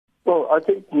Well, I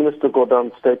think Minister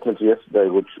Gordhan's statement yesterday,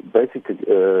 which basically,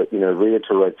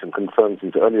 reiterates and confirms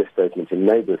his earlier statement in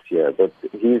May this year, that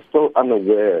he is still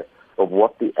unaware of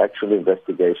what the actual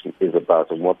investigation is about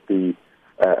and what the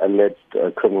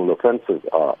alleged criminal offences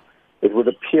are. It would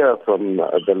appear from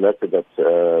the letter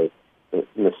that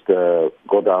Mr.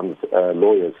 Gordhan's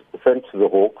lawyers sent to the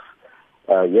Hawks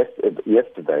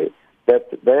yesterday, that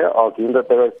they are arguing that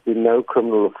there has been no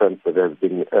criminal offence that has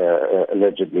been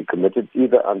allegedly committed,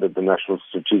 either under the National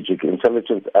Strategic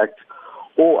Intelligence Act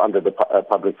or under the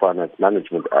Public Finance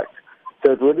Management Act.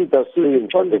 So it really does seem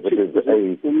that it is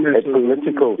a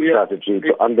political strategy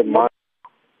to undermine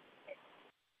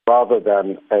rather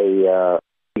than a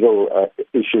legal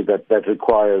issue that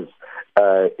requires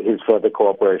his further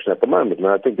cooperation at the moment. And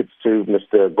I think it's to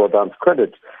Mr. Gordhan's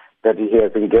credit that he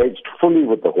has engaged fully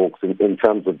with the Hawks in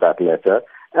terms of that letter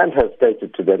and has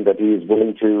stated to them that he is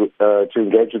willing to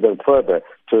engage with them further,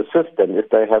 to assist them if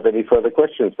they have any further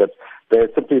questions, but they're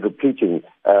simply repeating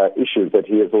issues that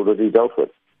he has already dealt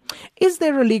with. Is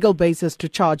there a legal basis to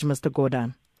charge Mr.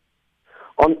 Gordhan?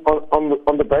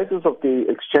 On the basis of the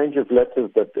exchange of letters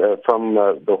that from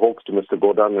the Hawks to Mr.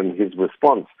 Gordhan and his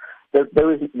response, there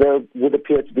would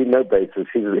appear to be no basis.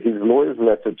 His lawyer's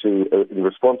letter in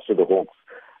response to the Hawks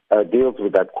deals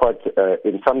with that quite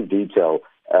in some detail,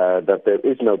 that there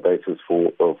is no basis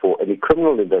for any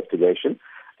criminal investigation,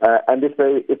 and if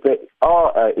there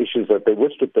are issues that they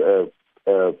wish to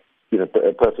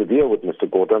persevere with Mr.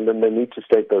 Gordhan, then they need to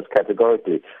state those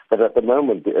categorically. But at the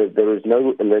moment, there is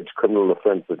no alleged criminal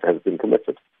offence that has been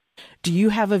committed. Do you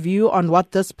have a view on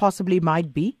what this possibly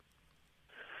might be?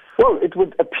 Well, it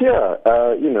would appear,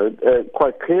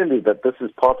 quite clearly that this is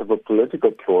part of a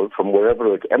political ploy from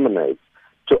wherever it emanates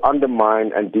to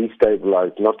undermine and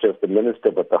destabilize not just the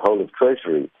minister but the whole of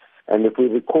Treasury. And if we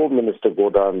recall Minister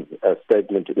Gordhan's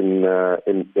statement in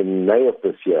May of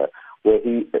this year, where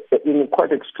he, in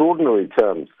quite extraordinary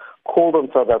terms, called on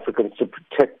South Africans to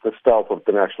protect the staff of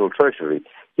the National Treasury,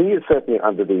 he is certainly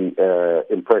under the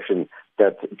impression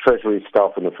that Treasury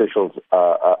staff and officials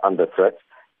are under threat,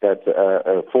 that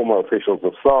former officials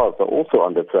of SARS are also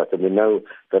under threat, and we know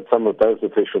that some of those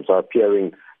officials are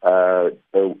appearing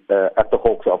at the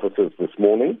Hawks offices this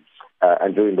morning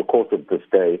and during the course of this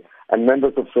day, and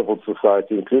members of civil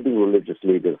society, including religious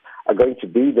leaders, are going to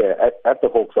be there at the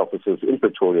Hawks offices in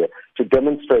Pretoria to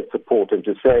demonstrate support and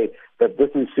to say that this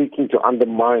is seeking to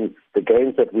undermine the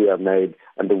gains that we have made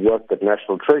and the work that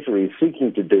National Treasury is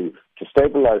seeking to do to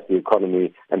stabilize the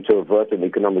economy and to avert an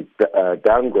economic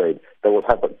downgrade that will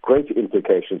have great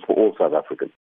implications for all South Africans.